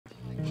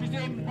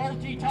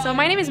So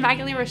my name is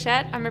Maghalie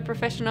Rochette. I'm a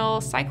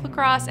professional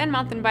cyclo-cross and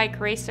mountain bike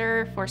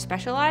racer for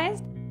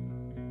Specialized.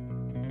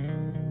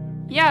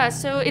 Yeah,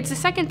 so it's the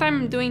second time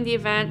I'm doing the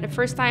event. The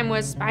first time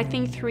was, I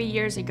think, 3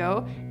 years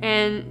ago,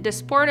 and the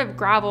sport of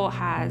gravel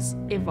has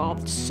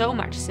evolved so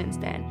much since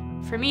then.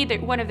 For me,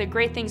 one of the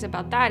great things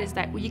about that is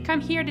that you come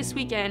here this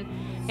weekend,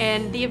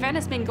 and the event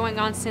has been going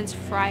on since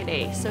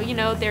Friday. So, you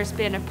know, there's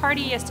been a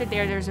party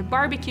yesterday, there's a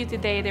barbecue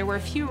today, there were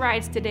a few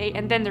rides today,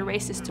 and then the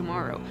race is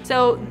tomorrow.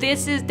 So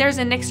there's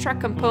an extra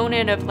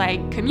component of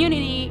like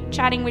community,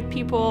 chatting with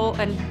people,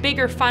 and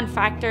bigger fun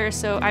factor.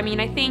 So, I mean,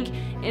 I think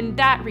in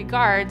that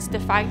regards, the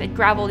fact that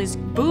gravel is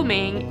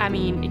booming, I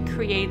mean, it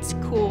creates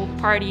cool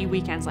party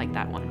weekends like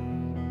that one.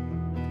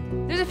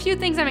 There's a few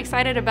things I'm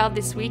excited about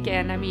this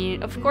weekend. I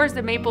mean, of course,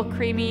 the maple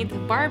creamy, the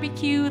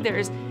barbecue,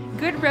 there's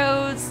good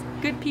roads,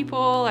 good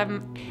people,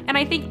 and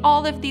I think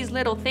all of these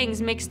little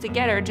things mixed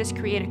together just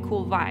create a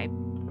cool vibe.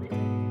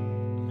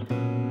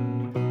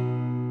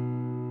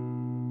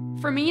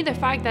 For me, the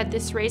fact that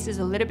this race is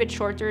a little bit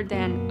shorter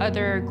than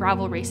other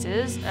gravel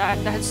races,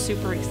 that's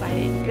super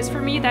exciting. Because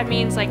for me, that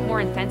means like more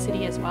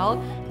intensity as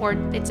well.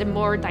 It's a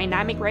more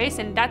dynamic race,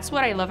 and that's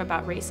what I love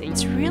about racing.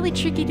 It's really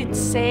tricky to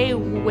say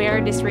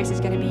where this race is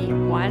going to be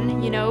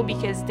won, you know,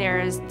 because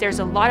there's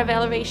a lot of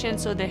elevation,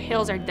 so the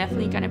hills are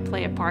definitely going to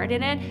play a part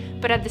in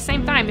it. But at the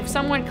same time, if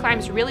someone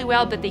climbs really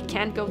well but they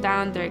can't go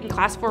down the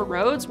class 4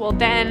 roads, well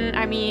then,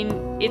 I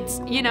mean,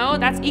 it's, you know,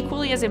 that's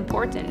equally as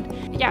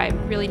important. Yeah, it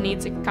really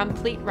needs a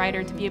complete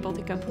rider to be able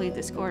to complete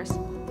this course.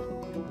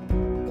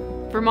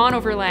 Vermont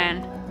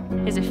Overland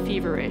is a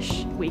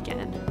feverish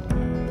weekend.